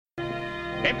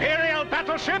Imperial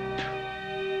battleship,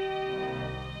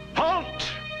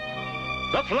 halt!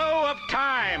 The flow of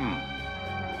time.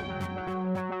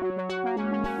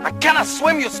 I cannot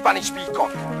swim, you Spanish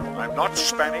peacock. I'm not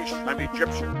Spanish, I'm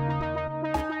Egyptian.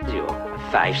 You, a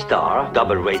 5-star,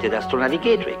 double-rated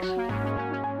astronavigatrix.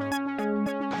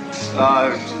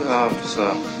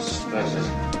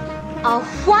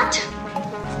 What?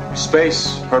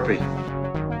 Space, Herpy.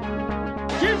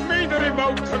 Give me the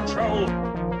remote control.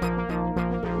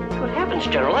 Good heavens,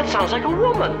 General, that sounds like a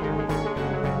woman.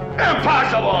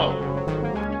 Impossible!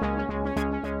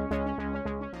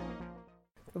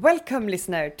 Welcome,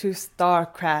 listener, to Star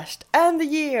Crashed and the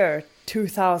year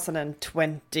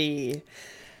 2020.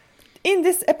 In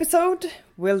this episode,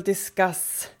 we'll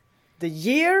discuss the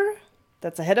year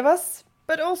that's ahead of us,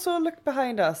 but also look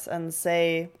behind us and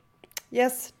say,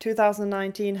 yes,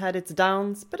 2019 had its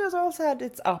downs, but it also had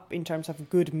its up in terms of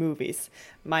good movies.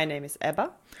 My name is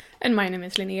Ebba. And my name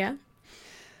is Linnea.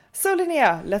 So,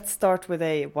 Linnea, let's start with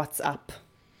a what's up.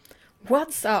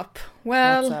 What's up?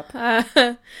 Well, What's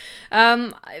up?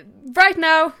 Right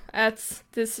now, at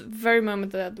this very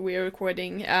moment that we are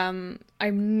recording, I'm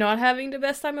not having the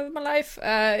best time of my life.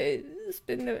 It's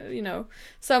been,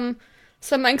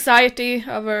 some anxiety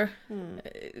over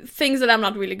things that I'm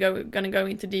not really gonna go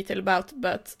into detail about.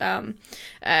 But I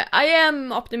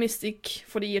am optimistic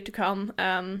for the year to come.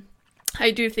 I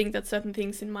do think that certain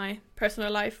things in my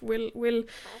personal life will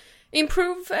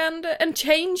improve and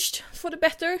changed for the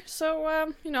better. So,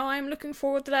 I'm looking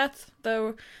forward to that,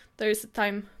 though there is a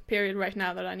time period right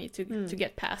now that I need to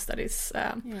get past that is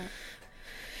a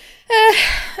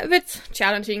bit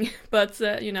challenging, but,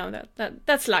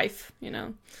 that's life,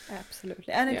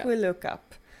 Absolutely. And it Yeah. will look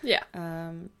up. Yeah.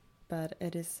 But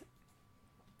it is,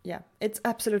 it's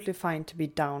absolutely fine to be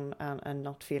down and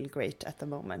not feel great at the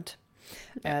moment.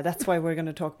 That's why we're going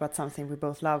to talk about something we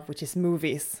both love, which is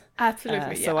movies.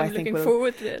 Absolutely. So I'm I think looking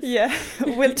forward to this. Yeah,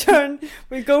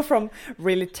 we'll go from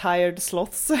really tired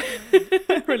sloths,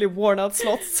 really worn out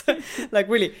sloths, like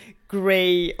really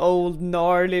grey, old,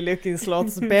 gnarly looking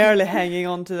sloths, barely hanging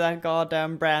on to that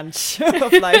goddamn branch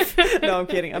of life. No, I'm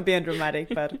kidding. I'm being dramatic,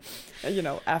 but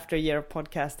after a year of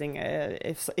podcasting,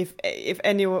 if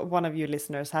any one of you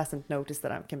listeners hasn't noticed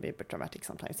that I can be a bit dramatic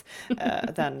sometimes,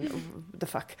 then the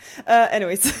fuck.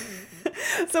 Anyways,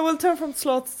 so we'll turn from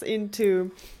sloths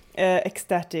into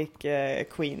ecstatic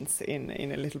queens in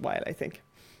a little while, I think.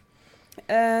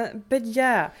 But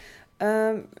yeah,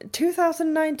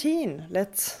 2019.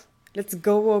 Let's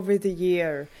go over the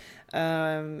year.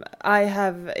 I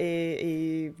have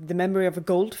the memory of a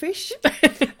goldfish,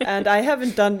 and I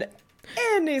haven't done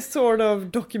any sort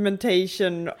of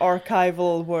documentation,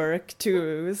 archival work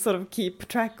to sort of keep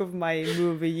track of my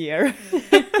movie year.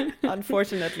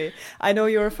 Unfortunately, I know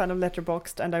you're a fan of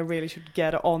Letterboxd, and I really should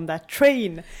get on that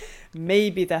train.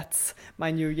 Maybe that's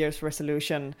my New Year's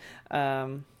resolution.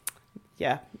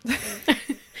 Yeah.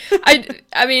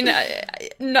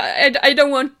 I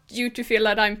don't want you to feel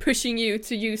that I'm pushing you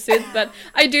to use it, but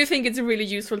I do think it's a really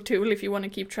useful tool if you want to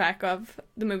keep track of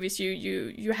the movies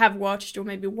you have watched or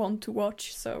maybe want to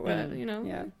watch. So,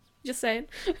 just saying.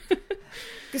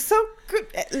 So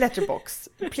good. Letterboxd,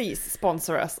 please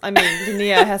sponsor us. I mean,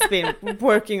 Linnea has been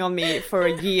working on me for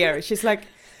a year. She's like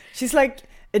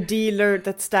a dealer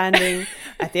that's standing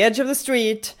at the edge of the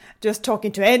street, just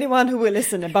talking to anyone who will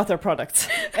listen about their products.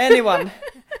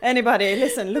 Anybody,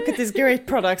 listen, look at these great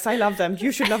products. I love them.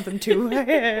 You should love them too.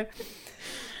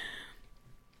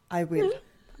 I will.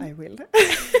 I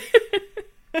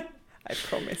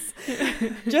promise.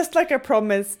 Just like I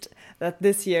promised that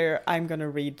this year I'm going to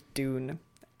read Dune.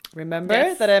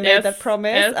 Remember that I made that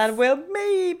promise? And we'll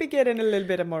maybe get in a little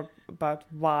bit more about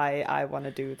why I want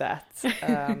to do that.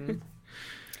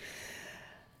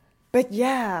 But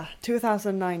yeah,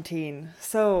 2019.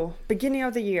 So, beginning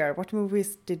of the year, what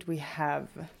movies did we have?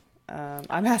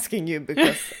 I'm asking you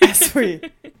because as we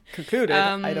concluded,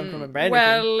 I don't remember anything.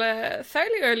 Well,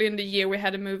 fairly early in the year, we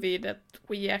had a movie that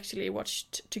we actually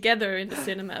watched together in the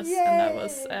cinemas, and that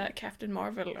was Captain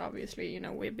Marvel. Obviously,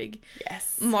 we're big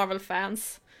Marvel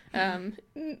fans. I'm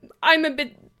a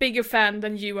bit bigger fan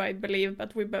than you, I believe,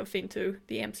 but we're both into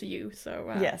the MCU,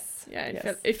 so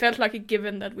it felt like a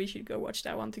given that we should go watch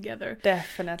that one together.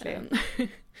 Definitely.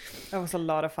 That was a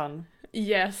lot of fun.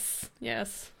 Yes.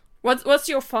 What's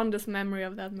your fondest memory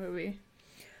of that movie?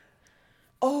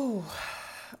 Oh,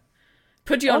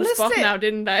 put you on the spot now,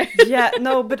 didn't I? Yeah,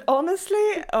 no, but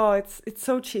honestly, it's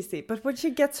so cheesy. But when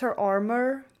she gets her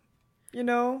armor, in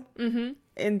the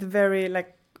very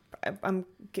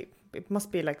it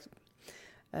must be like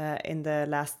in the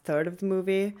last third of the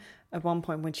movie, at one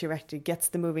point when she actually gets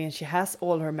the movie and she has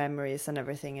all her memories and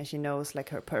everything, and she knows like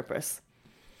her purpose.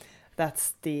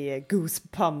 That's the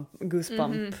goosebump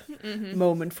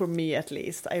moment for me, at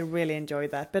least. I really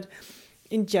enjoyed that. But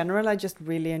in general, I just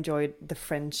really enjoyed the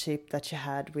friendship that she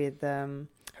had with her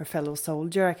fellow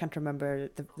soldier. I can't remember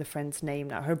the friend's name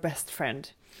now. Her best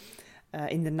friend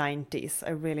in the 90s. I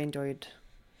really enjoyed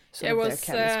It was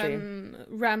their chemistry.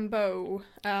 Rambeau.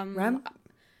 Rambeau?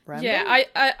 Yeah,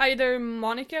 either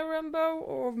Monica Rambeau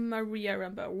or Maria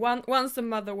Rambeau. One's the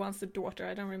mother, one's the daughter.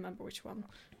 I don't remember which one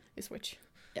is which.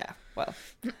 Yeah, well,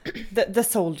 the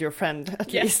soldier friend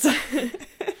at Yes. least.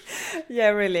 Yeah,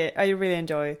 really, I really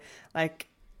enjoy like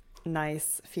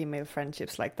nice female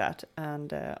friendships like that,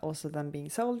 and also them being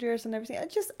soldiers and everything. I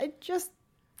just,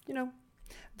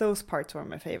 those parts were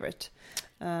my favorite.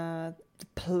 The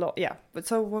plot, yeah. But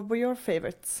so, what were your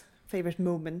favorite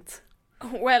moments?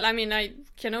 Well, I mean, I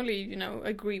can only,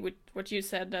 agree with what you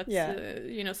said. That,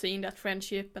 Yeah. Seeing that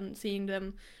friendship and seeing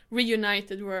them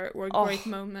reunited were great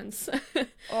moments.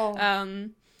 Oh, I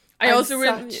I'm also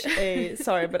really...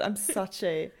 sorry, but I'm such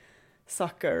a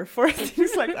sucker for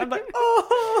things like that. I'm like,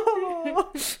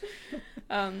 oh.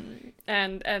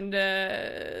 And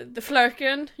the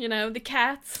Flurken, the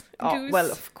cat, Goose.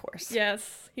 Well, of course.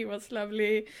 Yes, he was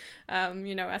lovely.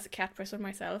 As a cat person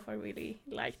myself, I really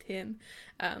liked him.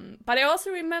 But I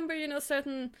also remember,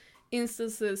 certain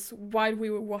instances while we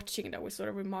were watching that we sort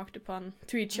of remarked upon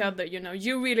to each other.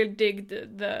 You really dig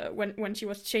the when she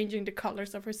was changing the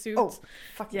colors of her suit. Oh,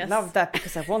 fucking Yes. love that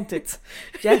because I want it.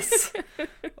 Yes.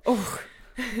 Oh.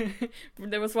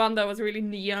 There was one that was really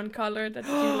neon colored that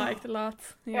you liked a lot.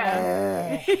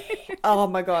 Yeah. Oh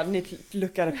my god, need to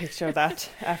look at a picture of that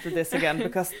after this again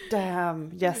because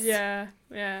damn, yes.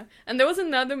 Yeah. And there was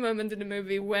another moment in the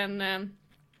movie when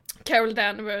Carol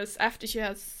Danvers, after she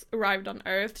has arrived on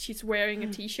Earth, she's wearing a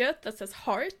t-shirt that says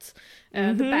Heart,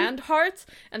 the band Heart,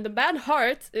 and the band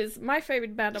Heart is my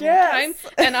favorite band of all time.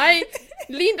 And I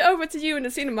leaned over to you in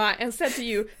the cinema and said to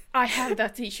you, I have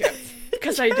that t-shirt,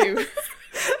 because I do.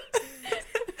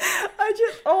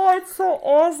 It's so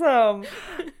awesome.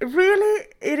 Really,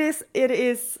 it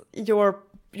is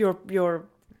your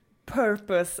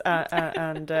purpose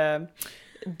and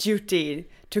duty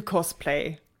to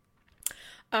cosplay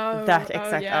that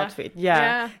exact outfit.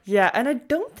 Yeah. And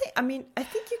I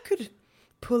think you could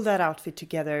pull that outfit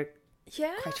together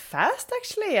quite fast,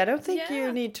 actually. I don't think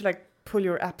you need to pull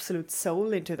your absolute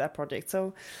soul into that project.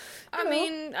 So I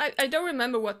mean, I don't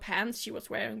remember what pants she was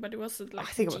wearing, but it was I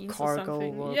think it was jeans cargo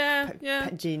or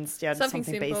or jeans, something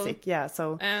simple. basic. Yeah,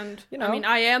 so and I mean,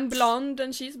 I am blonde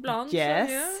and she's blonde. Yes,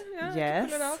 so yes.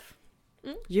 pull it off.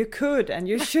 You could and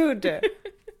you should.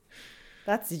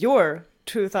 That's your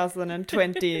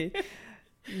 2020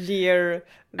 year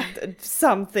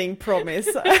something promise.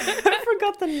 I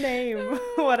forgot the name.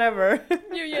 Whatever.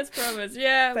 New Year's promise.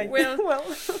 Yeah. Well,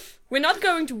 we're not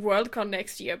going to Worldcon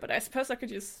next year, but I suppose I could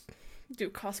just do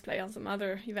cosplay on some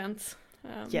other events.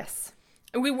 Yes.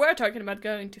 We were talking about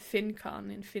going to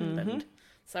FinCon in Finland.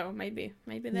 So maybe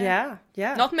there.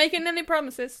 Yeah. Not making any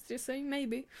promises, just saying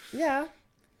maybe. Yeah.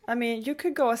 I mean, you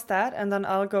could go as that, and then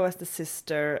I'll go as the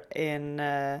sister in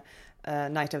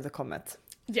Night of the Comet.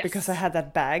 Yes. Because I had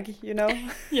that bag,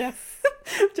 Yes.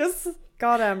 Just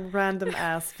got a random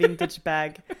ass vintage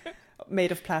bag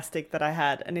made of plastic that I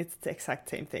had, and it's the exact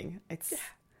same thing. It's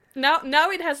now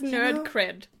it has nerd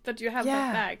cred that you have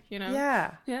that bag,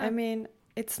 Yeah. I mean,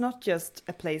 it's not just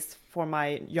a place for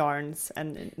my yarns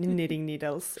and knitting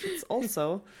needles. It's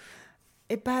also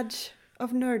a badge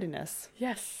of nerdiness.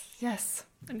 Yes.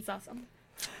 And it's awesome.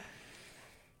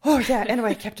 Oh yeah.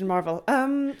 Anyway, Captain Marvel.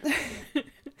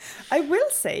 I will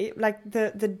say,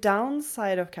 the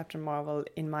downside of Captain Marvel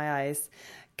in my eyes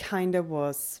kind of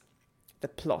was the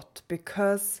plot,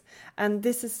 because, and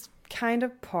this is kind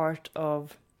of part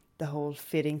of the whole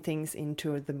fitting things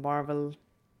into the Marvel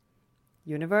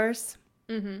universe.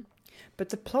 But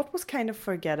the plot was kind of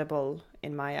forgettable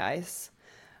in my eyes.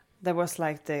 There was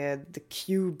the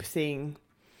cube thing,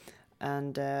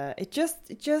 and it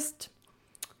just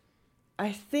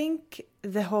I think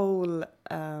the whole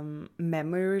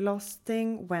memory loss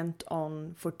thing went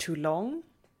on for too long,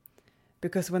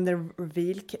 because when the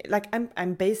reveal came,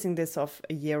 I'm basing this off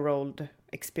a year-old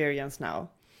experience now,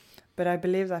 but I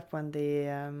believe that when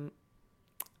the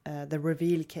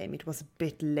reveal came, it was a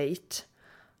bit late.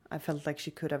 I felt like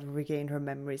she could have regained her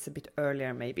memories a bit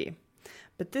earlier, maybe.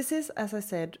 But this is, as I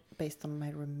said, based on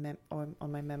my on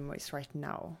my memories right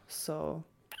now. So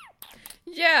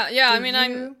yeah. I mean,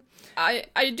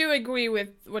 I do agree with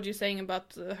what you're saying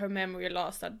about her memory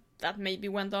loss. That that maybe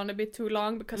went on a bit too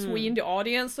long because we in the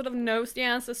audience sort of knows the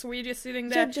answer, so we're just sitting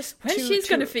there. just when she's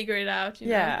gonna figure it out, you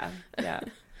know? Yeah,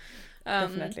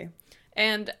 definitely.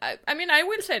 And I mean, I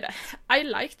will say that I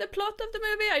like the plot of the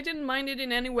movie. I didn't mind it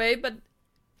in any way, but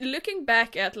looking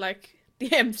back at like the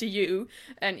MCU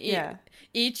and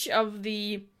each of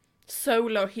the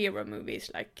solo hero movies,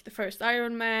 like the first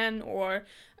Iron Man or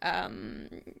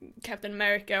Captain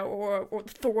America or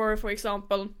Thor, for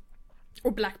example,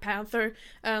 or Black Panther,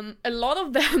 a lot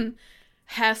of them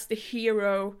has the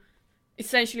hero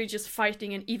essentially just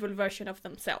fighting an evil version of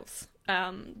themselves.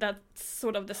 That's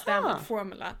sort of the standard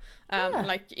formula.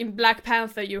 Like in Black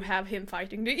Panther, you have him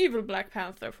fighting the evil Black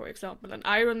Panther, for example. And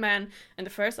Iron Man, in the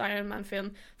first Iron Man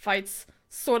film, fights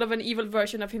sort of an evil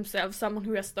version of himself, someone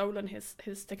who has stolen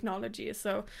his technology.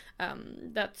 So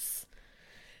that's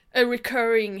a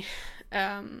recurring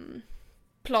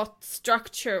plot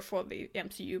structure for the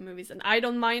MCU movies. And I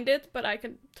don't mind it, but I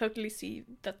can totally see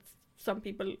that some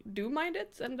people do mind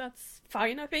it, and that's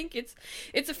fine. I think it's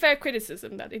a fair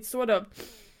criticism that it's sort of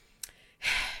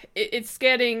it's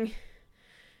getting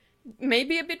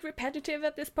maybe a bit repetitive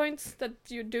at this point, that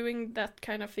you're doing that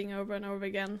kind of thing over and over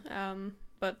again.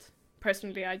 But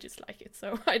personally, I just like it,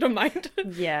 so I don't mind.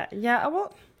 Yeah.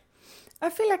 Well, I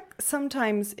feel like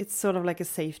sometimes it's sort of like a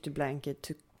safety blanket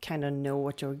to kind of know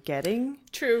what you're getting.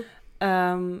 True.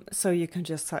 So you can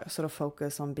just sort of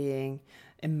focus on being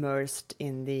immersed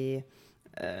in the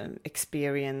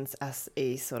experience as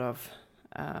a sort of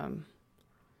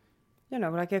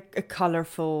like a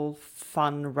colorful,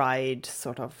 fun ride,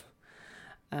 sort of.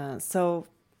 So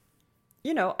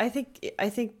I think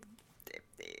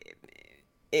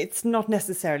it's not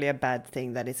necessarily a bad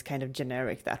thing that it's kind of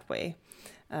generic that way.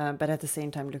 But at the same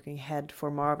time, looking ahead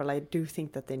for Marvel, I do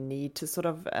think that they need to sort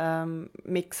of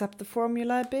mix up the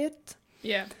formula a bit.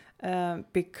 Yeah.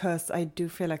 Because I do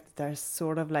feel like there's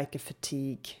sort of like a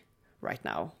fatigue right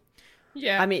now.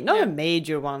 Yeah. I mean, not a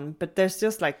major one, but there's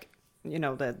just like,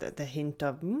 the hint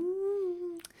of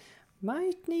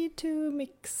might need to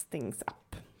mix things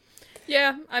up.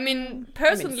 Yeah, I mean,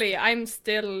 personally, I'm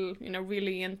still,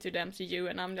 really into the MCU,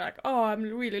 and I'm like, I'm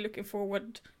really looking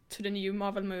forward to the new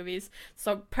Marvel movies.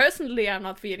 So personally, I'm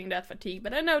not feeling that fatigue,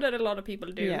 but I know that a lot of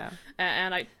people do,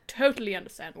 and I totally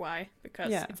understand why,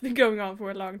 because it's been going on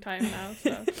for a long time now.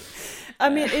 So, I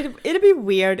mean, it'd be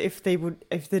weird if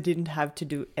they didn't have to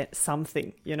do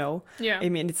something, Yeah. I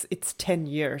mean, it's 10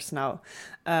 years now,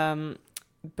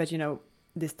 but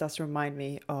this does remind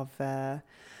me of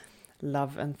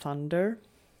Love and Thunder.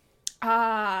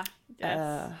 Ah,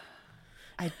 yes.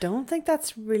 I don't think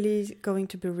that's really going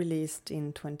to be released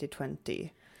in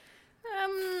 2020.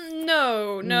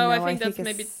 No, I think that's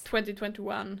maybe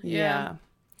 2021. Yeah.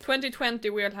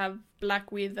 2020 we'll have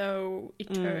Black Widow,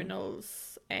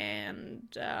 Eternals,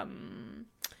 and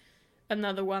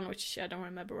another one which I don't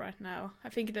remember right now. I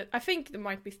think there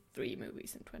might be 3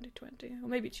 movies in 2020, or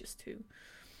maybe just 2.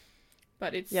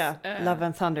 But it's Love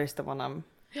and Thunder is the one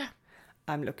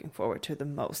I'm looking forward to the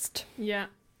most. Yeah.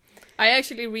 I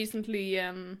actually recently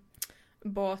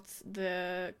bought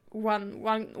the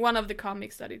one of the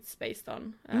comics that it's based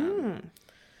on.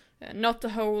 Not the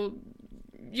whole.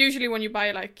 Usually, when you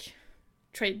buy like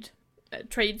trades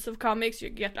of comics, you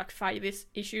get like 5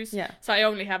 issues. Yeah. So I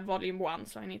only have volume 1,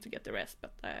 so I need to get the rest.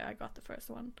 But I got the first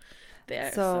one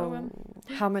there. So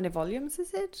how many volumes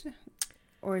is it,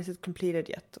 or is it completed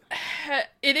yet?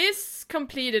 It is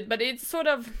completed, but it's sort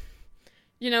of,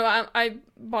 I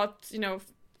bought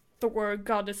Thor,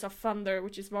 Goddess of Thunder,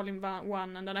 which is volume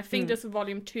 1, and then I think there's a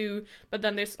volume 2, but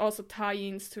then there's also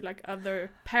tie-ins to like other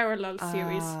parallel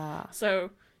series, so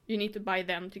you need to buy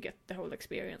them to get the whole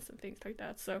experience and things like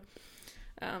that. So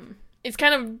it's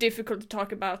kind of difficult to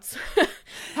talk about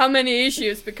how many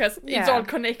issues, because it's all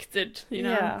connected,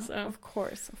 Yeah, so. of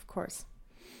course,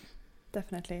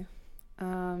 definitely.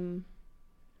 That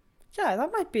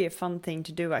might be a fun thing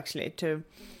to do, actually, to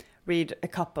read a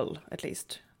couple at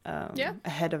least.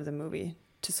 Ahead of the movie,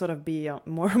 to sort of be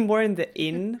more in the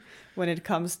when it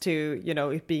comes to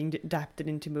it being adapted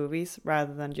into movies,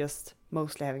 rather than just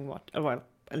mostly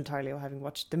entirely having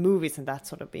watched the movies, and that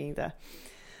sort of being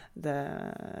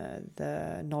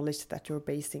the knowledge that you're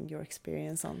basing your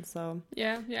experience on. So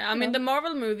I mean, the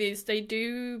Marvel movies, they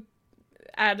do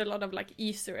add a lot of like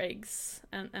Easter eggs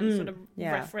and sort of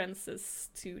references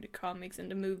to the comics and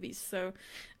the movies, so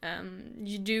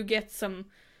you do get some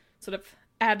sort of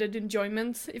added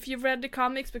enjoyment if you've read the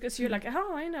comics, because you're like,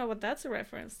 I know what that's a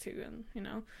reference to,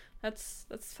 and that's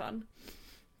fun.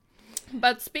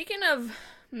 But speaking of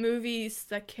movies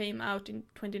that came out in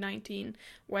 2019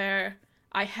 where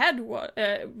I had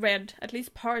read at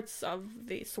least parts of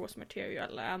the source material.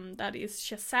 That is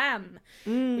Shazam,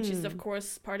 which is of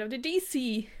course part of the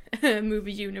DC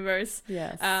movie universe.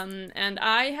 Yes. And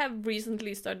I have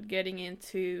recently started getting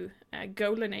into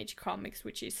Golden Age comics,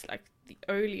 which is like the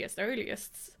earliest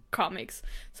comics.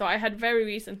 So I had very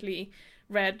recently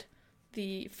read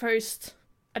the first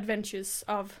adventures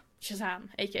of Shazam,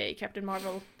 aka Captain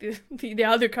Marvel, the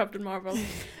other Captain Marvel,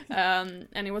 and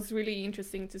it was really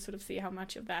interesting to sort of see how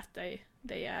much of that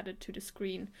they added to the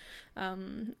screen.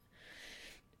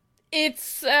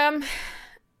 It's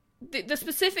the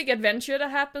specific adventure that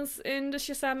happens in the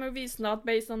Shazam movie is not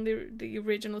based on the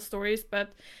original stories,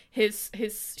 but his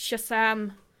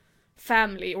Shazam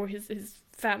family, or his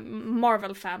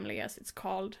Marvel family as it's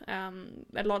called, a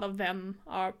lot of them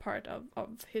are part of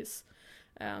his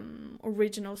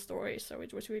original story, so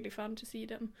it was really fun to see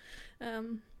them.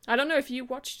 I don't know if you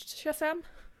watched Shazam.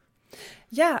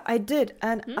 Yeah, I did,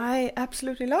 and I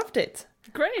absolutely loved it.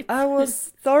 Great. I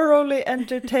was thoroughly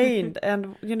entertained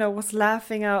and, was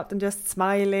laughing out and just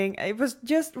smiling. It was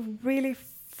just really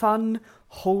fun,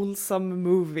 wholesome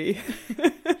movie.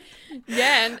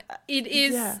 Yeah, and it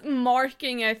is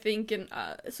marking, I think, an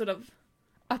sort of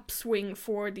upswing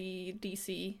for the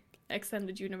DC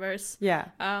extended universe. Yeah.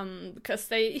 Because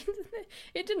it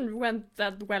didn't went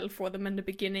that well for them in the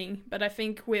beginning, but I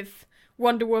think with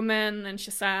Wonder Woman and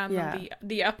Shazam and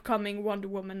the upcoming Wonder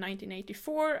Woman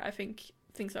 1984, I think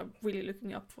things are really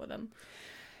looking up for them.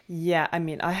 Yeah, I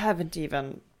mean, I haven't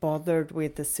even bothered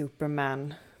with the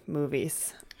Superman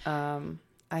movies.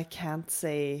 I can't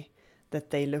say that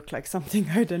they look like something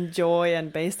I'd enjoy,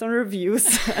 and based on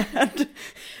reviews, and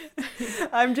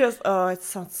I'm just, it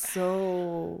sounds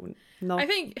so not. I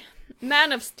think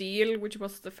Man of Steel, which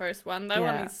was the first one, that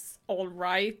one is all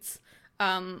right.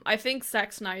 I think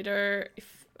Zack Snyder,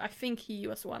 I think he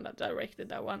was the one that directed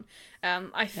that one.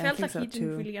 I felt like he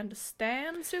didn't really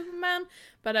understand Superman,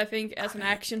 but I think as an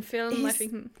action film, I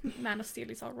think Man of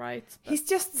Steel is all right. He's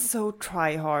just so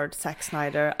try-hard, Zack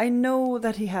Snyder. I know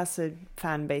that he has a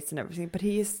fan base and everything, but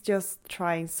he is just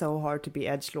trying so hard to be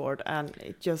edgelord, and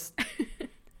it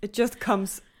just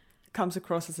comes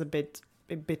across as a bit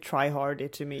try-hardy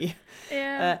to me.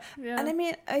 Yeah. And I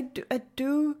mean, I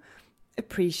do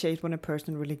appreciate when a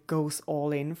person really goes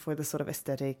all in for the sort of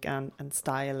aesthetic and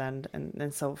style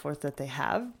and so forth that they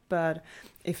have, but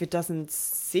if it doesn't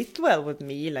sit well with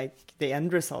me, like the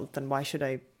end result, then why should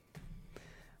I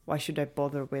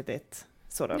bother with it,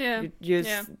 sort of?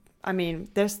 I mean,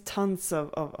 there's tons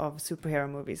of superhero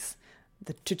movies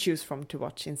to choose from to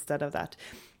watch instead of that.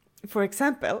 For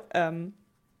example,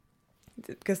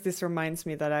 because this reminds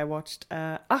me that I watched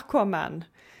Aquaman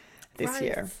this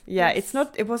year. Yeah, yes.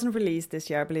 It wasn't released this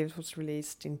year. I believe it was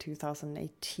released in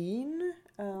 2018.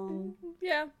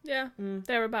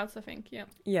 Thereabouts, I think.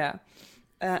 Yeah.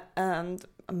 And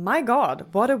my God,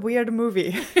 what a weird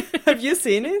movie. Have you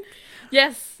seen it?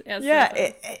 Yes. Yeah,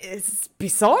 it's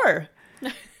bizarre.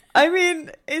 I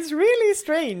mean, it's really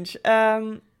strange.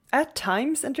 At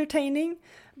times entertaining,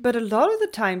 but a lot of the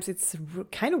times it's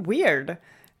kind of weird.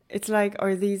 It's like,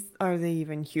 are they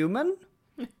even human?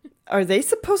 Are they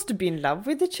supposed to be in love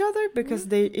with each other? Because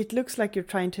it looks like you're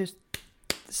trying to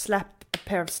slap a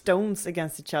pair of stones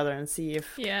against each other and see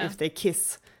if they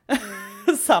kiss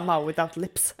somehow without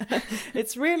lips.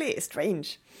 It's really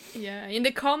strange. Yeah, in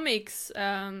the comics,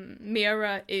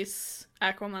 Mera is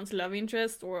Aquaman's love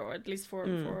interest, or at least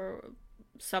for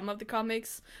some of the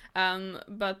comics.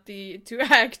 But the two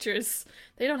actors,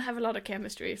 they don't have a lot of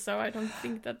chemistry, so I don't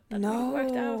think that really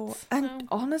worked out. And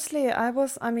honestly, I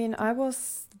was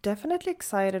definitely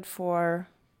excited for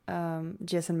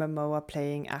Jason Momoa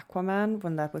playing Aquaman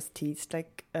when that was teased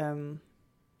like a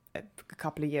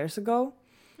couple of years ago.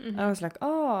 Mm-hmm. I was like,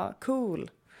 oh, cool.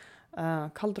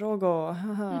 Khal Drogo,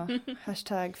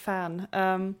 hashtag fan.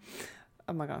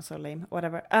 Oh my God, so lame.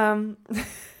 Whatever.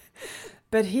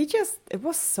 But it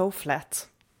was so flat.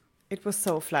 It was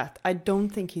so flat. I don't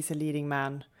think he's a leading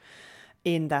man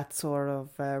in that sort of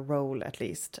role, at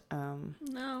least.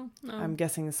 No. I'm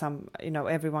guessing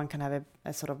everyone can have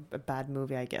a sort of a bad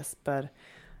movie, I guess. But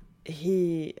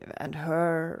he and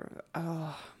her,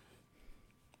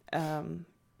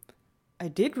 I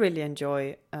did really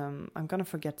enjoy. I'm gonna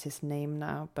forget his name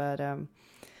now, but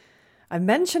I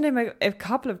mentioned him a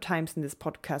couple of times in this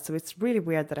podcast, so it's really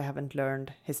weird that I haven't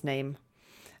learned his name.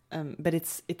 But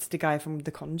it's the guy from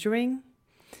The Conjuring.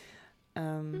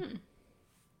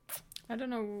 I don't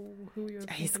know who you're.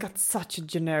 He's got such a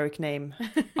generic name.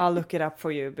 I'll look it up for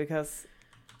you because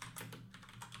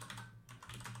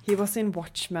he was in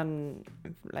Watchmen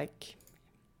like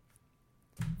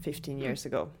 15 years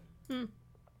ago.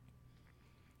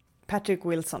 Patrick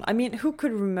Wilson. I mean, who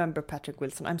could remember Patrick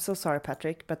Wilson? I'm so sorry,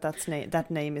 Patrick, but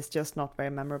that name is just not very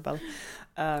memorable.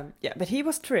 Yeah, but he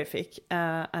was terrific,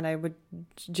 and I would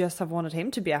just have wanted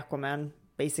him to be Aquaman,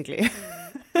 basically.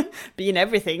 Be in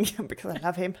everything, because I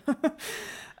love him.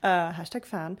 Hashtag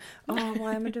fan. Oh,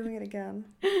 why am I doing it again?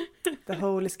 The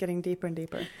hole is getting deeper and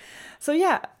deeper. So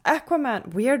yeah,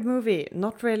 Aquaman, weird movie,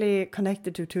 not really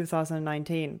connected to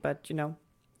 2019, but you know.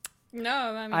 No,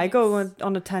 I mean, I go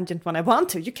on a tangent when I want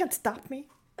to. You can't stop me.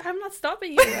 I'm not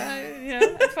stopping you.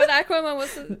 I thought Aquaman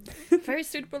was a very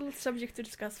suitable subject to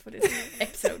discuss for this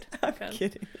episode. I'm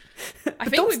kidding. I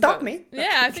think don't stop me.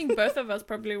 Yeah, I think both of us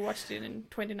probably watched it in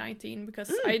 2019 because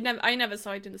I never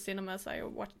saw it in the cinemas. I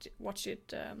watched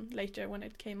it later when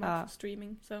it came out for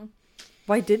streaming. So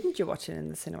why didn't you watch it in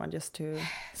the cinema, just to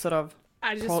sort of?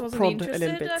 I just wasn't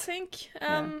interested, I think.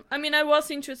 I mean, I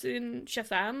was interested in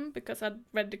Shazam because I'd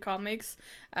read the comics.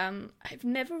 I've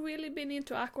never really been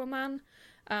into Aquaman.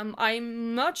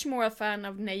 I'm much more a fan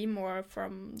of Namor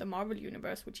from the Marvel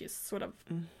Universe, which is sort of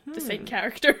the same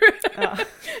character.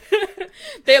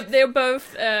 They're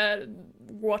both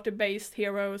water-based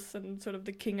heroes and sort of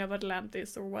the king of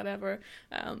Atlantis or whatever.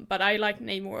 But I like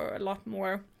Namor a lot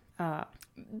more.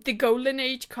 The Golden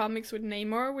Age comics with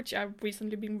Namor, which I've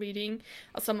recently been reading,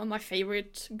 are some of my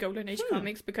favorite Golden Age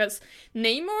comics because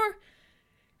Namor,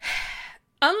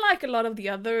 unlike a lot of the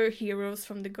other heroes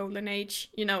from the Golden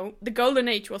Age, you know, the Golden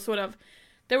Age was sort of,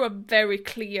 there were very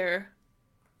clear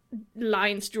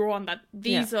lines drawn that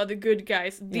these are the good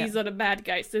guys, these are the bad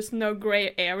guys, there's no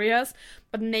gray areas.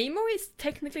 But Namor is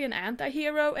technically an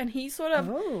anti-hero, and he sort of,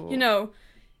 you know,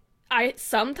 I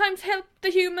sometimes help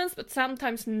the humans, but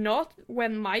sometimes not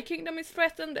when my kingdom is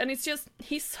threatened, and it's just,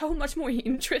 he's so much more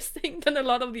interesting than a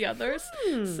lot of the others.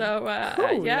 So,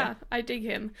 cool. yeah, I dig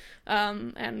him.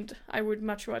 And I would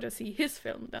much rather see his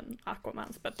film than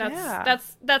Aquaman's, but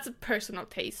that's a personal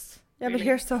taste. Yeah, really. but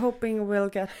here's to hoping we'll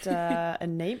get a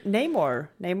Namor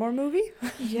movie.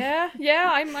 yeah,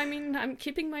 I'm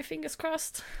keeping my fingers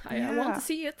crossed. I want to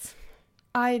see it.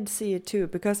 I'd see it too,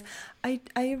 because I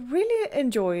really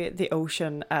enjoy the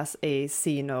ocean as a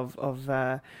scene of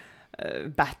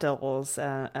battles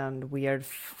and weird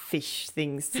fish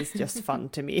things. Is just fun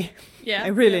to me. Yeah, I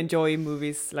really enjoy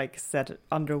movies like set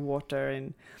underwater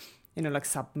in, you know, like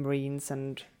submarines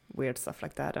and weird stuff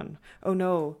like that. And oh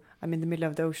no, I'm in the middle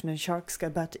of the ocean and sharks are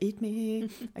about to eat me.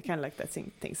 I kind of like that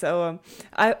thing. So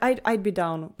I'd be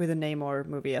down with a Namor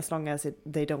movie as long as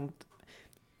they don't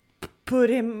put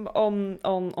him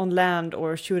on land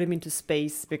or shoot him into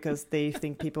space because they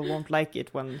think people won't like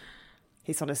it when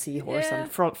he's on a seahorse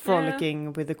and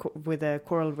frolicking with the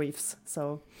coral reefs.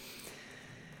 So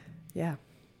yeah.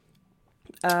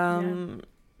 But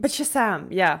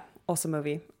Shazam, awesome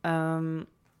movie.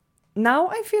 Now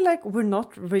I feel like we're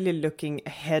not really looking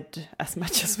ahead as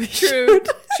much as we should.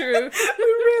 True. We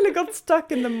really got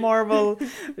stuck in the Marvel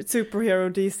superhero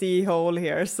DC hole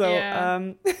here.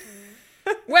 So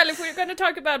well, if we're going to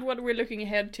talk about what we're looking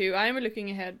ahead to, I'm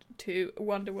looking ahead to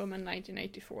Wonder Woman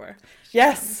 1984.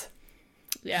 Yes.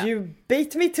 Yeah. You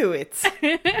beat me to it.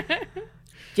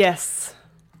 Yes.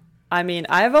 I mean,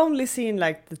 I've only seen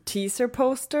like the teaser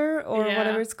poster or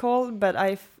whatever it's called, but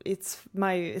it's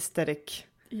my aesthetic.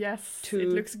 Yes, it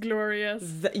looks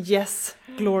glorious. Yes,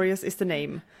 glorious is the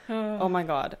name. Oh my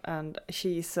god, and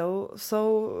she's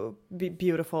so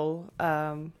beautiful.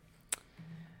 I'm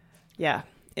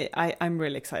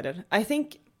really excited. I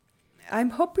think I'm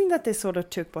hoping that they sort of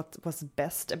took what was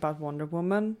best about Wonder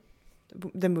Woman,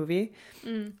 the movie,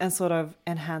 and sort of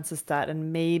enhances that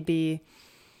and maybe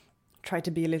try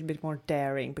to be a little bit more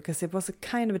daring, because it was a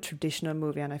kind of a traditional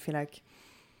movie, and I feel like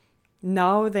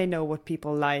now they know what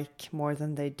people like more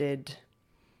than they did,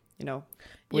 you know,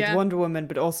 with Wonder Woman,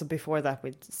 but also before that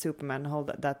with Superman and all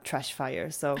that trash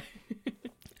fire. So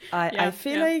I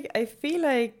feel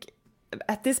like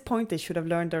at this point they should have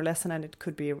learned their lesson, and it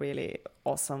could be a really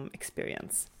awesome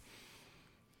experience,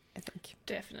 I think.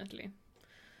 Definitely.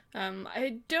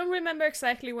 I don't remember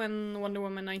exactly when Wonder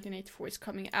Woman 1984 is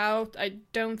coming out. I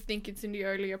don't think it's in the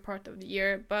earlier part of the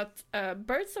year, but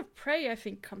Birds of Prey, I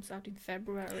think, comes out in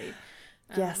February.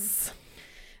 Yes.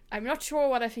 I'm not sure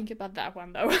what I think about that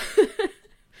one, though.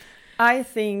 I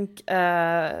think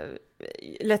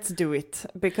let's do it,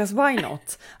 because why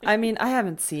not? I mean, I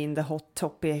haven't seen the Hot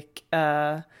Topic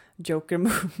Joker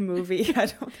movie. I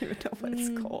don't even know what it's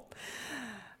called.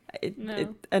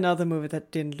 Another movie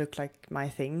that didn't look like my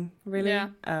thing, really.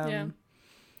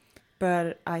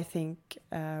 But I think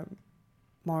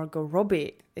Margot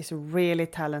Robbie is a really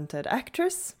talented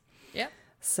actress. Yeah.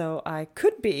 So I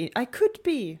could be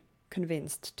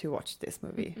convinced to watch this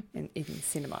movie in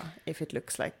cinema if it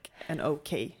looks like an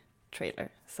okay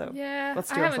trailer. So Yeah,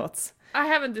 what's I your haven't- thoughts? I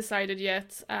haven't decided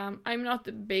yet. I'm not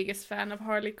the biggest fan of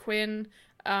Harley Quinn.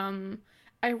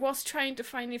 I was trying to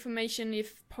find information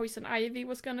if Poison Ivy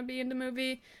was gonna be in the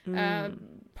movie.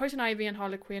 Poison Ivy and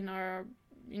Harley Quinn are,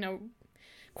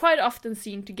 quite often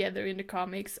seen together in the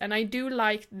comics, and I do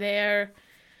like their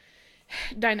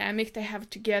dynamic they have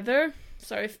together.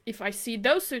 So if I see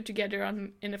those two together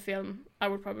in a film, I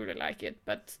would probably like it.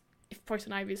 But if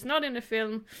Poison Ivy is not in the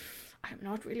film, I'm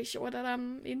not really sure that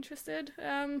I'm interested.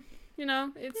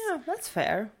 It's Yeah, that's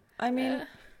fair. I mean,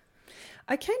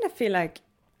 I kind of feel like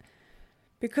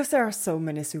because there are so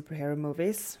many superhero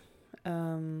movies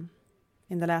in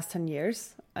the last 10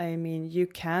 years, I mean, you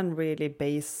can really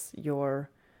base your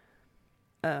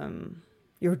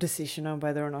decision on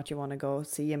whether or not you want to go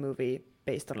see a movie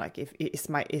based on like if is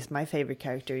my favorite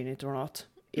character in it or not.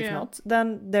 If Yeah. not,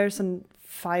 then there's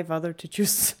 5 other to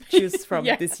choose from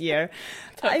Yeah. this year.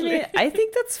 Totally. I mean, I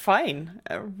think that's fine,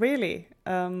 really.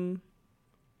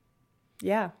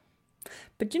 Yeah.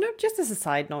 But just as a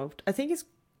side note, I think it's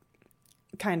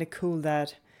kind of cool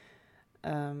that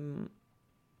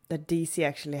that DC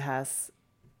actually has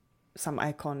some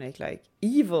iconic like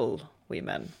evil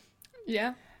women.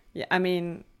 Yeah. Yeah, I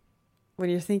mean, when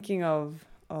you're thinking of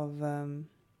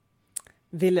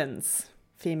villains,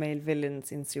 female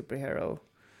villains in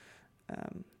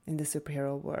in the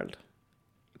superhero world,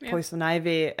 Yeah. Poison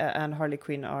Ivy and Harley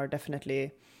Quinn are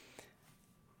definitely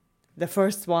the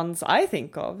first ones I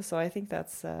think of. So I think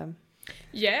that's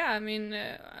Yeah, I mean,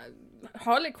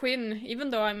 Harley Quinn, even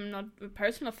though I'm not a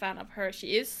personal fan of her,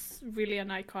 she is really an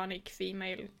iconic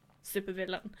female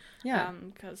supervillain. yeah.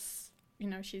 Because,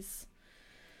 she's...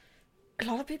 A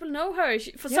lot of people know her.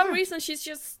 For some Yeah. reason, she's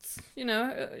just,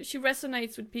 she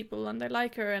resonates with people and they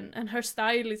like her. And her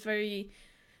style is very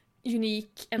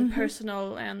unique and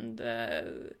personal. And,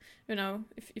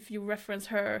 if you reference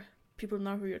her, people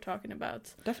know who you're talking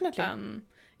about. Definitely.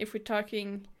 If we're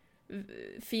talking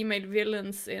female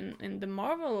villains in the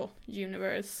Marvel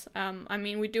universe, I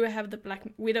mean, we do have the Black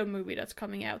Widow movie that's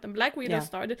coming out, and Black Widow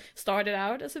Yeah. started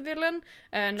out as a villain,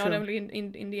 not True. only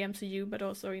in the MCU but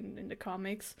also in the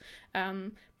comics.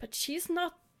 But she's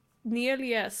not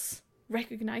nearly as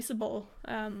recognizable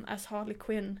as Harley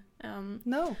Quinn.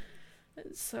 No.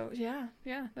 So yeah,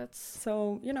 that's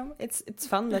So, it's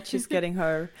fun that she's getting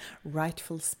her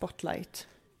rightful spotlight,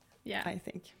 yeah. I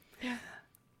think. Yeah.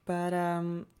 But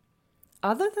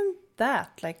other than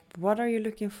that, like, what are you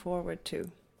looking forward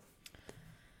to?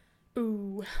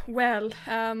 Ooh, well,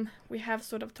 we have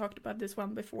sort of talked about this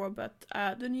one before, but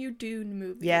the new Dune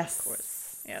movie, Yes. of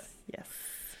course. Yes. Yes.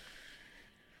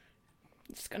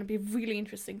 It's going to be really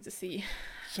interesting to see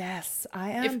Yes,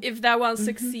 I am. if that one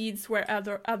succeeds where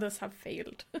others have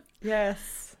failed.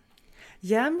 Yes.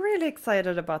 Yeah, I'm really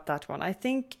excited about that one. I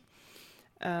think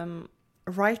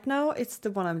right now it's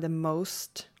the one I'm the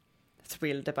most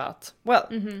thrilled about. Well,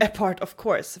 apart, of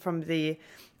course, from the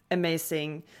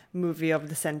amazing movie of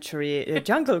the century,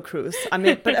 Jungle Cruise. I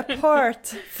mean, but apart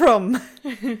from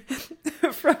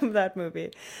that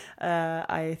movie,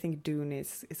 I think Dune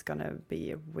is gonna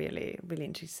be really, really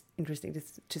interesting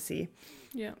to see.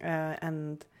 Yeah.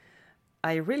 And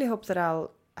I really hope that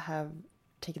I'll have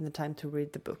taken the time to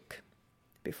read the book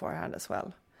beforehand as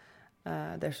well.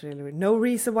 There's really no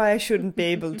reason why I shouldn't be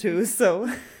able to. So,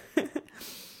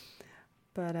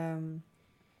 but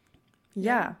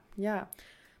yeah.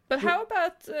 But how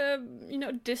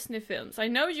about Disney films? I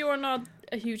know you are not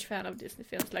a huge fan of Disney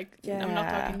films. Like I'm not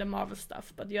talking the Marvel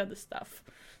stuff, but the other stuff.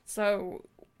 So,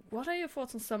 what are your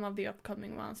thoughts on some of the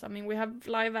upcoming ones? I mean, we have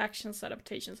live action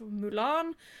adaptations of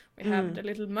Mulan. We have The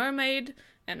Little Mermaid,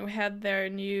 and we had their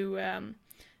new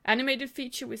animated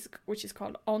feature, which is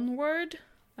called Onward.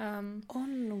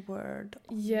 Onward.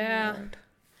 Yeah. Onward.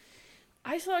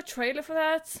 I saw a trailer for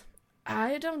that.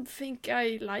 I don't think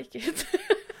I like it.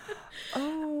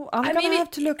 Oh, I'm gonna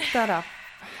have to look that up.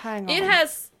 Hang on. It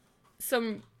has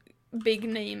some big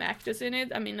name actors in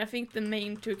it. I mean, I think the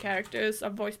main two characters are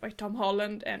voiced by Tom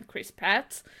Holland and Chris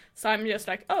Pratt. So I'm just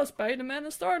like, oh, Spider-Man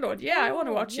and Star-Lord. Yeah, I want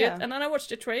to watch it. And then I watched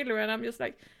the trailer and I'm just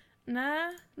like,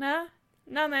 nah,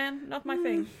 man, not my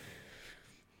thing.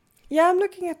 Yeah, I'm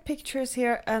looking at pictures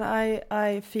here and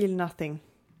I feel nothing.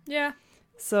 Yeah,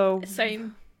 So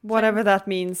same. whatever that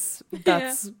means,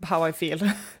 that's how I feel.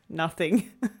 Nothing.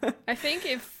 I think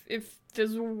if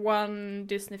there's one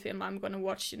Disney film I'm gonna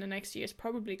watch in the next year, it's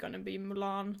probably gonna be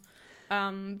Mulan,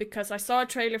 because I saw a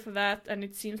trailer for that and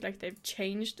it seems like they've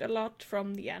changed a lot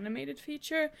from the animated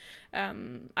feature.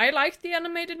 I liked the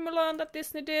animated Mulan that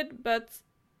Disney did, but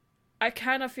I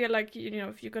kind of feel like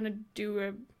if you're gonna do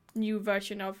a new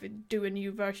version of it, do a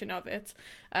new version of it.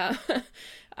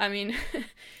 I mean.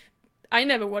 I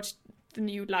never watched the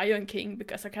new Lion King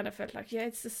because I kind of felt like, yeah,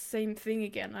 it's the same thing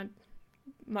again. I'd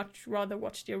much rather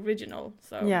watch the original.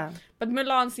 So Yeah. but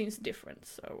Mulan seems different,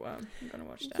 so I'm gonna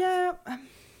watch that. Yeah.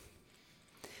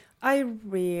 I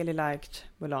really liked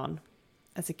Mulan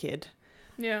as a kid.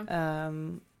 Yeah.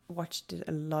 Watched it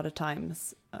a lot of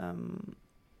times.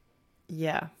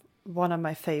 Yeah, one of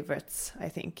my favorites, I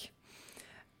think.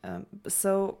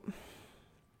 So,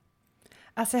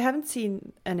 as I haven't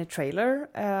seen any trailer,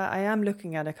 I am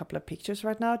looking at a couple of pictures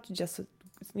right now to just,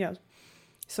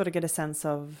 sort of get a sense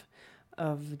of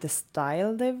the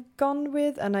style they've gone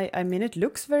with, and I mean, it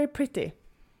looks very pretty.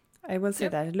 I will say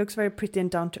that it looks very pretty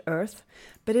and down to earth,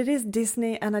 but it is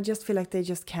Disney, and I just feel like they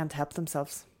just can't help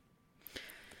themselves.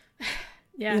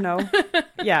 Yeah. You know,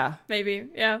 yeah. Maybe.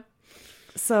 Yeah.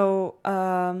 So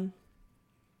I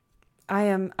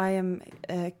am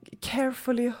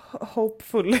carefully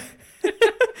hopeful.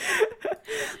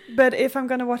 But if I'm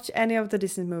gonna watch any of the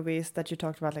Disney movies that you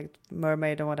talked about, like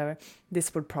Mermaid or whatever,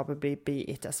 this would probably be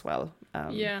it as well.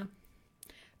 Yeah.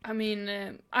 I mean,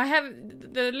 I have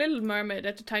the Little Mermaid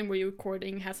at the time we're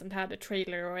recording hasn't had a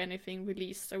trailer or anything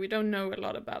released, so we don't know a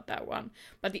lot about that one.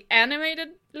 But the animated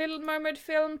Little Mermaid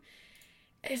film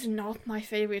is not my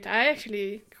favorite. I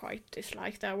actually quite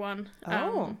dislike that one.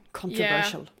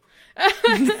 Controversial.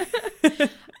 Yeah.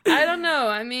 I don't know.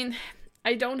 I mean,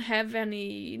 I don't have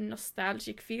any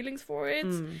nostalgic feelings for it.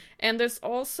 And there's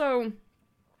also,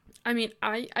 I mean,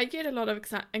 I get a lot of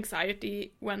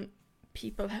anxiety when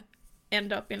people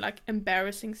end up in like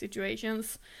embarrassing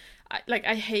situations.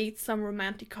 I hate some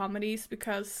romantic comedies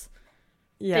because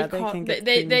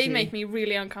they make me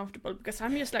really uncomfortable, because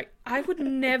I'm just like, I would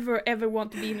never ever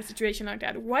want to be in a situation like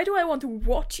that. Why do I want to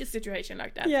watch a situation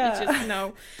like that? Yeah. It's just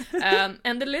no.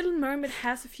 And the Little Mermaid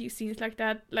has a few scenes like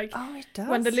that, like it does.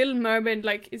 when the Little Mermaid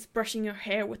like is brushing her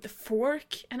hair with the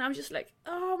fork, and I'm just like,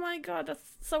 oh my god,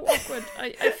 that's so awkward.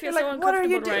 I feel so like, what are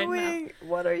uncomfortable you right doing? now.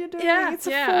 What are you doing? Yeah, It's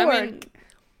a yeah. fork. I mean,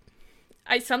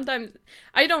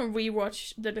 I don't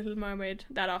rewatch The Little Mermaid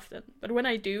that often, but when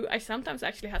I do, I sometimes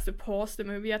actually have to pause the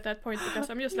movie at that point, because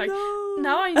I'm just like, No.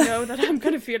 now I know that I'm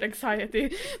gonna feel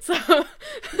anxiety. So even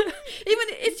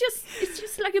it's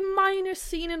just like a minor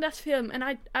scene in that film, and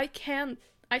I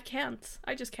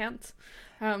just can't.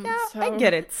 So... I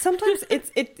get it. Sometimes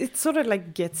it sort of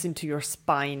like gets into your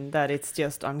spine that it's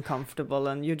just uncomfortable,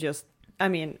 and you just, I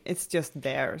mean, it's just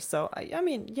there. So I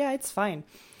mean, yeah, it's fine.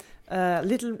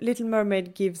 Little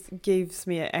Mermaid gives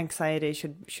me anxiety.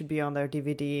 Should be on their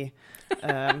DVD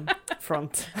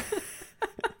front.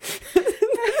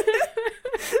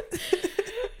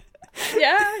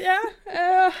 Yeah.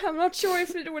 I'm not sure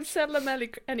if it would sell them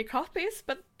any copies,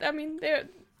 but I mean, they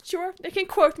can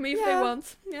quote me if they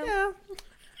want. Yeah.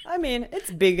 I mean,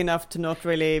 it's big enough to not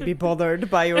really be bothered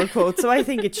by your quote, so I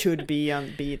think it should be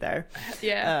there.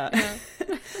 Yeah.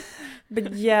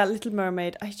 But yeah, Little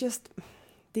Mermaid,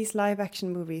 these live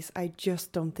action movies, I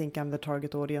just don't think I'm the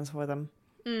target audience for them.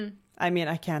 I mean,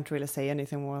 I can't really say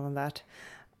anything more than that.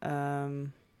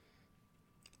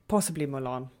 Possibly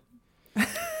Mulan.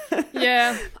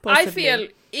 Yeah, Possibly. I feel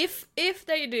if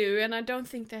they do, and I don't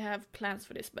think they have plans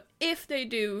for this, but if they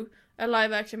do a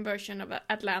live action version of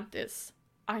Atlantis,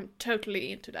 I'm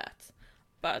totally into that.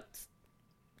 But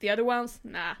the other ones,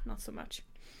 nah, not so much.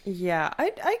 Yeah,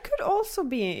 I could also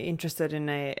be interested in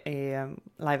a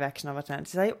live action of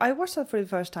Atlantis. I watched that for the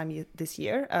first time this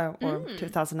year, or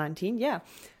 2019. Yeah,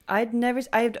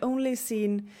 I'd only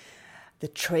seen the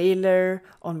trailer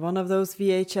on one of those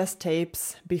VHS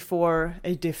tapes before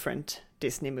a different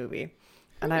Disney movie,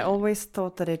 and I always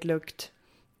thought that it looked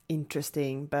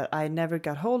interesting, but I never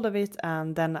got hold of it,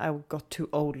 and then I got too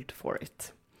old for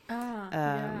it.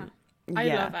 Yeah. I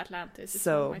love Atlantis. It's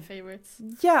one of my favorites.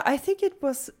 Yeah, I think it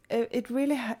was.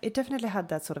 It definitely had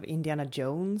that sort of Indiana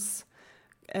Jones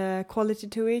quality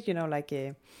to it. You know, like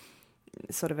a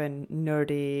sort of a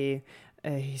nerdy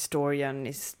historian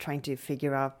is trying to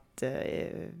figure out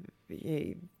this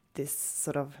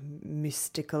sort of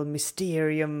mystical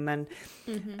mysterium, and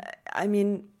I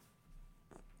mean,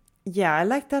 yeah, I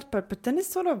like that, but then it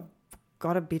sort of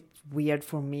got a bit weird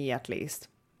for me, at least.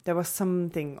 There was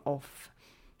something off.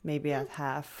 Maybe at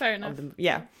half. Fair enough. Of them.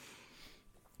 Yeah.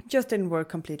 Just didn't work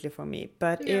completely for me.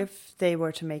 But if they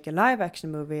were to make a live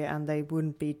action movie, and they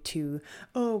wouldn't be too,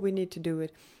 we need to do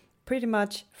it pretty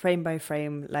much frame by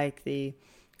frame like the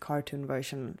cartoon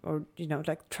version, or,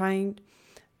 like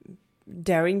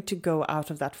daring to go out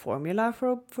of that formula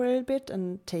for a little bit,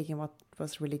 and taking what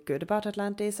was really good about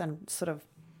Atlantis and sort of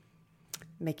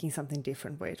making something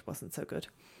different where it wasn't so good.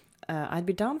 I'd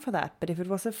be down for that. But if it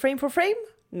was a frame for frame,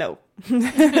 no.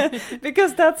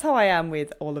 Because that's how I am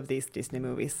with all of these Disney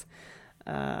movies.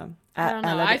 I don't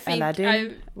know. I think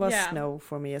Aladdin was no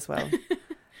for me as well.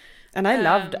 And I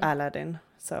loved Aladdin,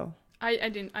 so I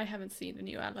haven't seen the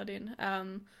new Aladdin.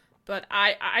 But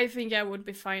I think I would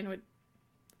be fine with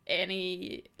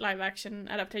any live action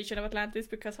adaptation of Atlantis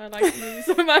because I like the movie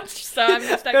so much. So I'm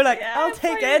just like, you're like, yeah, I'll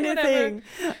take anything.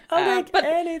 I'll take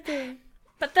anything.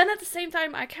 But then at the same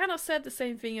time, I kind of said the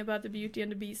same thing about the Beauty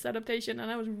and the Beast adaptation,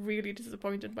 and I was really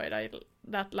disappointed by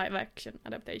that live action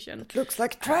adaptation. It looks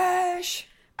like trash.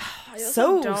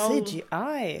 So dull.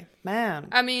 CGI, man.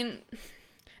 I mean,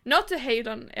 not to hate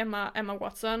on Emma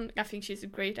Watson, I think she's a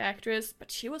great actress, but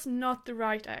she was not the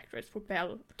right actress for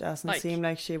Belle. Doesn't seem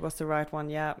like she was the right one,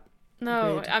 yeah.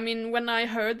 No, agreed. I mean, when I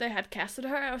heard they had casted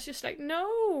her, I was just like,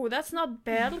 no, that's not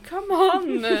Belle, come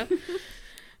on.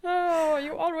 Oh,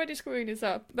 you're already screwing this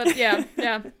up. But yeah.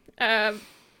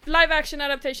 Live action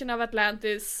adaptation of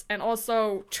Atlantis and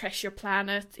also Treasure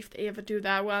Planet. If they ever do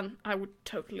that one, I would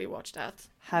totally watch that.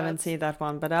 Haven't seen that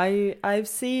one, but I've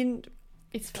seen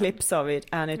clips of it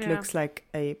and it looks like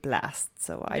a blast.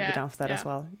 So I'd be down for that as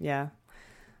well. Yeah.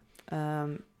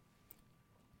 I'm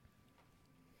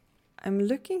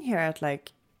looking here at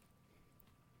like,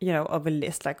 of a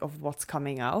list like of what's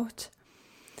coming out.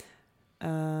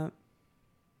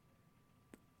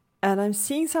 And I'm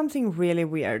seeing something really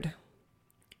weird.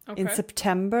 Okay. In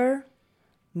September,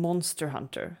 Monster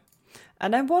Hunter.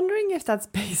 And I'm wondering if that's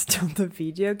based on the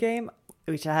video game,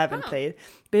 which I haven't played.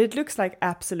 But it looks like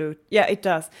absolute... Yeah, it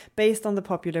does. Based on the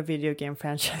popular video game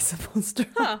franchise of Monster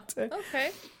Hunter. Okay.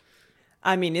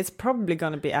 I mean, it's probably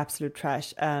going to be absolute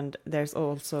trash. And there's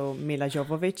also Mila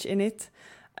Jovovich in it.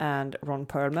 And Ron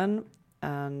Perlman.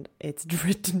 And it's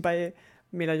written by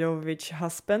Mila Jovovich's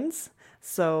husbands.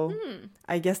 So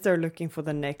I guess they're looking for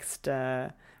the next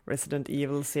Resident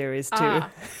Evil series too.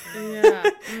 Yeah.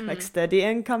 Like steady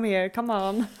and come here, come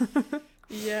on.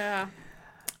 Yeah.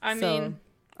 I mean,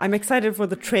 I'm excited for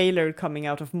the trailer coming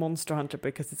out of Monster Hunter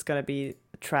because it's gonna be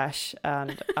trash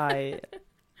and I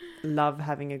love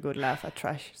having a good laugh at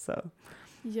trash. So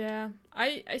yeah,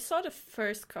 I saw the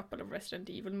first couple of Resident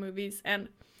Evil movies and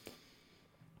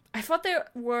I thought they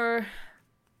were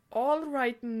all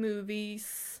right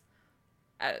movies.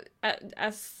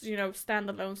 As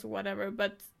standalones or whatever,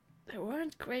 but they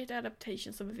weren't great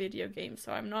adaptations of a video game.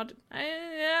 So I'm not.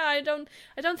 I don't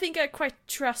think I quite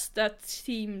trust that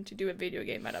team to do a video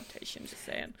game adaptation. Just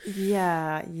saying.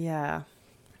 Yeah.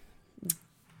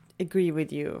 Agree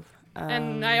with you.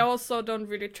 And I also don't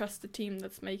really trust the team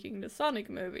that's making the Sonic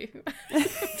movie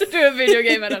to do a video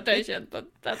game adaptation. But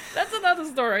that's another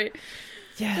story.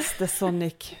 Yes,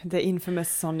 the infamous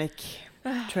Sonic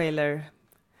trailer.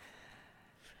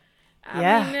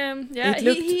 I mean,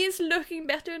 he's looking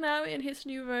better now in his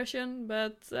new version,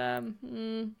 but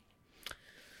I'm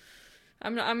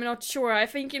not sure. I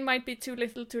think it might be too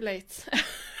little, too late.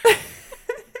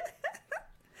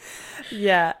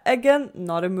 Yeah, again,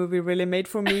 not a movie really made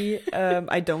for me.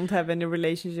 I don't have any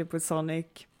relationship with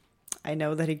Sonic. I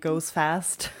know that he goes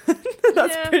fast.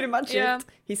 That's pretty much it.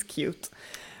 He's cute,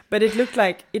 but it looked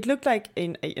like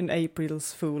in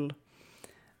April's Fool's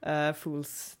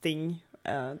thing.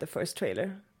 The first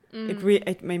trailer.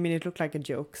 It looked like a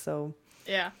joke. So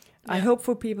yeah. I hope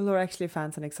for people who are actually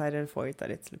fans and excited for it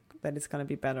that it's gonna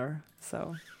be better.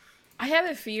 So I have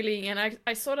a feeling, and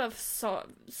I sort of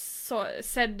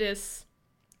said this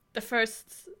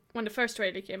when the first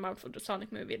trailer came out for the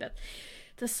Sonic movie, that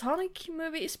the Sonic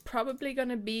movie is probably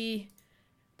gonna be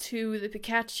to the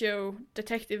Pikachu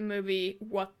detective movie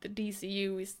what the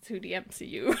DCU is to the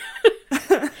MCU.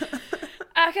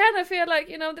 I kind of feel like,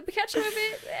 the Pikachu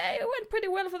movie, it went pretty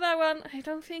well for that one. I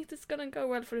don't think it's going to go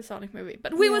well for the Sonic movie,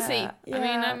 but we will see. Yeah. I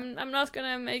mean, I'm not going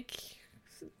to make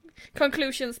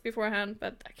conclusions beforehand,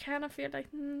 but I kind of feel like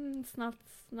it's not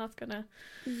going to...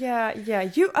 Yeah,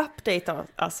 you update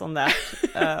us on that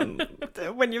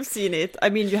when you've seen it. I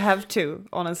mean, you have to,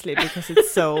 honestly, because it's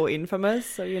so infamous,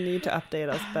 so you need to update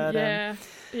us. But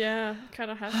yeah, kind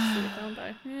of have to see it, don't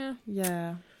I?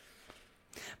 Yeah.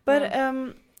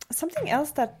 But... something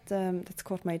else that's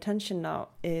caught my attention now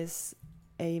is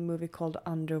a movie called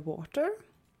Underwater.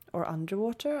 I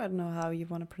don't know how you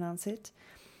want to pronounce it.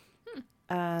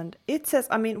 And it says,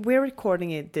 I mean, we're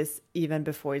recording this even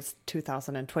before it's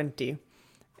 2020,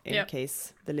 in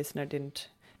case the listener didn't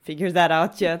figure that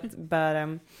out yet.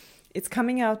 But it's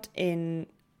coming out in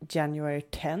January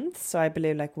 10th. So I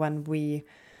believe like when we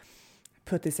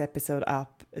put this episode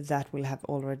up, that will have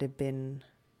already been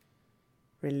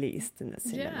released in the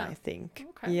cinema, I think.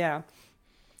 Okay. Yeah.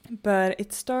 But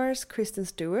it stars Kristen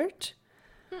Stewart.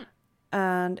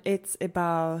 And it's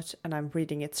about, and I'm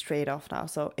reading it straight off now,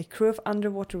 so a crew of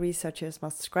underwater researchers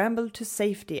must scramble to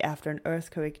safety after an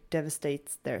earthquake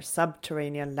devastates their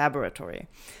subterranean laboratory.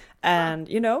 And,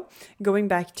 you know, going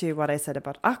back to what I said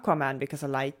about Aquaman, because I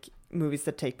like movies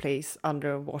that take place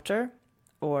underwater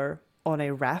or on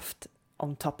a raft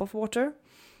on top of water,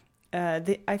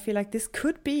 I feel like this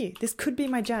could be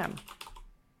my jam.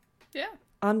 Yeah.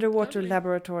 Underwater totally.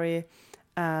 laboratory.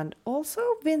 And also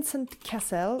Vincent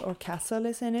Cassel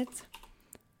is in it.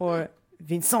 Or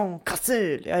Vincent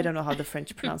Cassel. I don't know how the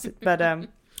French pronounce it, but I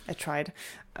tried.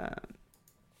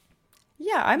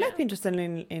 Yeah, I might be interested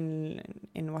in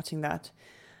watching that.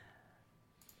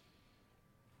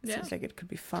 Yeah. Seems like it could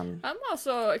be fun. I'm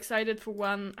also excited for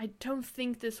one. I don't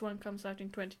think this one comes out in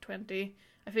 2020.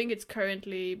 I think it's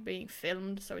currently being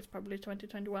filmed, so it's probably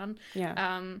 2021.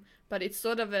 Yeah. But it's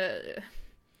sort of a...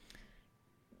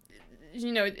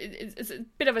 You know, it's a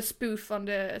bit of a spoof on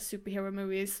the superhero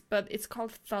movies, but it's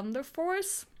called Thunder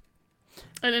Force.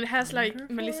 And it has, like,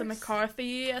 Melissa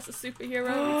McCarthy as a superhero,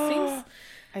 it seems.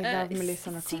 I love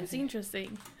Melissa McCarthy. It seems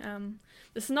interesting.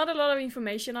 There's not a lot of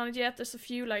information on it yet. There's a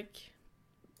few, like,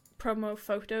 promo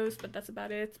photos, but that's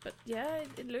about it. But yeah,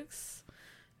 it looks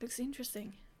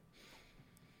interesting.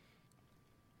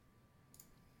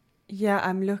 Yeah,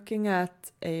 I'm looking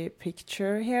at a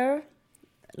picture here,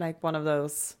 like one of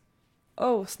those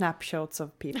snapshots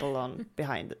of people on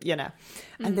behind, you know.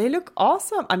 And they look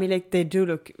awesome. I mean, like, they do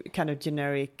look kind of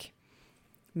generic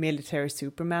military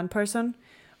Superman person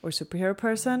or superhero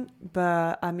person,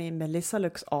 but I mean, Melissa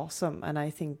looks awesome, and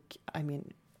I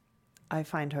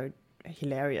find her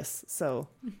hilarious, so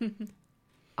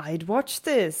I'd watch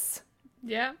this.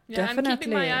 Yeah, Definitely. I'm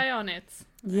keeping my eye on it.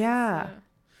 Yeah.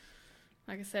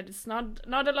 Like I said, it's not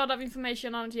a lot of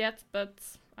information on it yet, but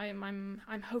I'm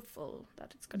hopeful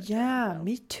that it's gonna. Yeah, turn out well.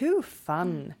 me too.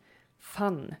 Fun.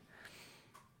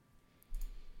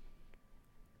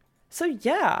 So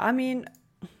yeah, I mean,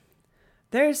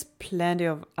 there's plenty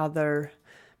of other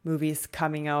movies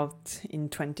coming out in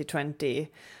 2020,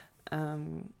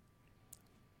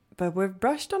 but we've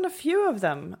brushed on a few of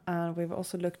them, and we've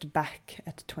also looked back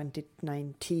at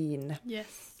 2019.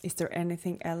 Yes. Is there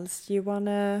anything else you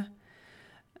wanna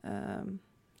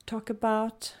talk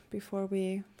about before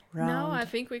we round? No, I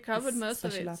think we covered this most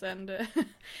of special it, up? and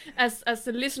as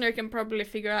the listener can probably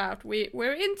figure out,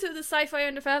 we're into the sci-fi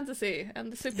and the fantasy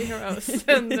and the superheroes,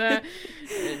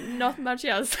 and not much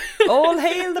else. All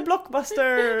hail the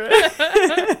blockbuster!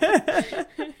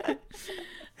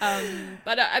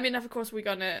 But I mean, of course, we're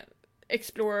gonna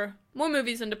explore more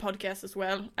movies in the podcast as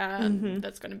well, and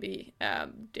that's gonna be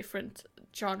different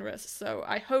genres. So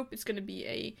I hope it's gonna be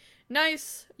a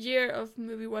nice year of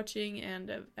movie watching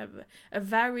and a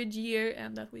varied year,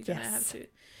 and that we're gonna have to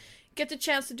get the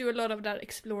chance to do a lot of that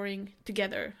exploring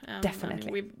together. Definitely.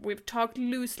 I mean, we've talked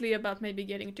loosely about maybe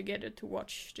getting together to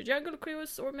watch The Jungle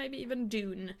Cruise or maybe even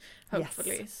Dune,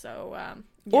 hopefully. Yes. So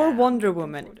Or yeah, Wonder looking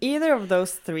Woman. forward. Either of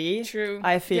those three, True.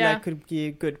 I feel Yeah. like could be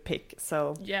a good pick.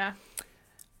 So Yeah.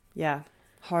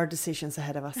 hard decisions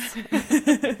ahead of us.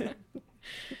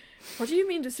 What do you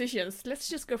mean decisions? Let's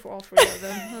just go for all three of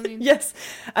them. I mean, Yes,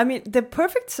 I mean, the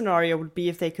perfect scenario would be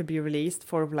if they could be released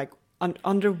for like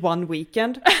under one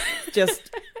weekend,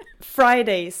 just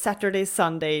Friday, Saturday,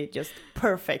 Sunday, just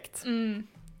perfect.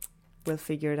 We'll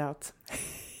figure it out.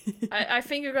 I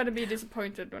think you're gonna be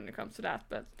disappointed when it comes to that,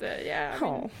 but yeah, I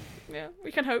mean, yeah,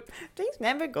 we can hope. Things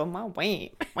never go my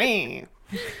way.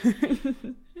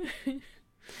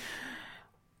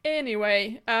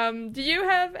 Anyway, do you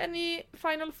have any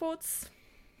final thoughts?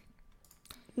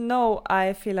 No,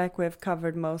 I feel like we've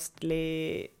covered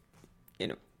mostly,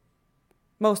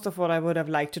 most of what I would have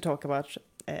liked to talk about,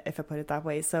 if I put it that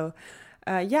way. So,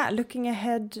 looking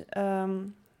ahead,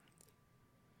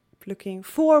 looking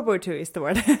forward to is the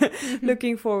word.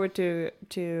 Looking forward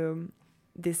to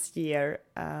this year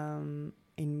in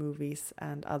movies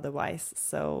and otherwise.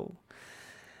 So,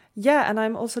 yeah, and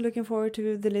I'm also looking forward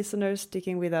to the listeners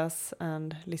sticking with us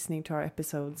and listening to our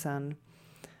episodes and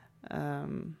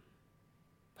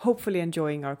hopefully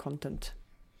enjoying our content.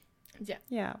 Yeah.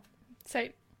 Yeah.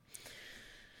 Same.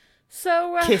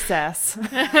 So Kiss ass.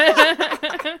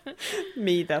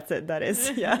 Me, that's it. That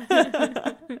is. Yeah.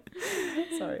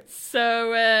 Sorry.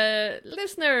 So,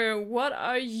 listener, what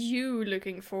are you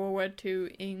looking forward to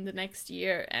in the next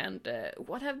year? And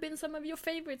what have been some of your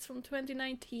favorites from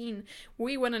 2019?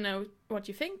 We want to know what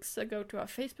you think, so go to our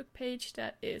Facebook page,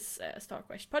 that is Star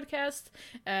Crash Podcast,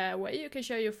 where you can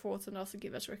share your thoughts and also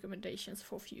give us recommendations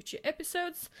for future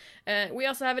episodes. We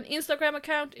also have an Instagram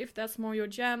account, if that's more your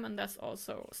jam, and that's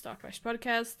also Star Crash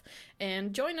Podcast.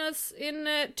 And join us in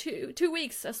 2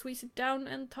 weeks as we sit down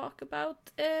and talk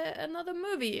about another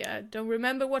movie. I don't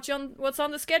remember what's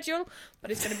on the schedule,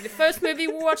 but it's going to be the first movie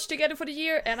we watch together for the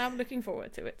year, and I'm looking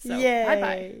forward to it. So, Yay.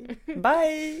 bye-bye.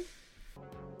 Bye.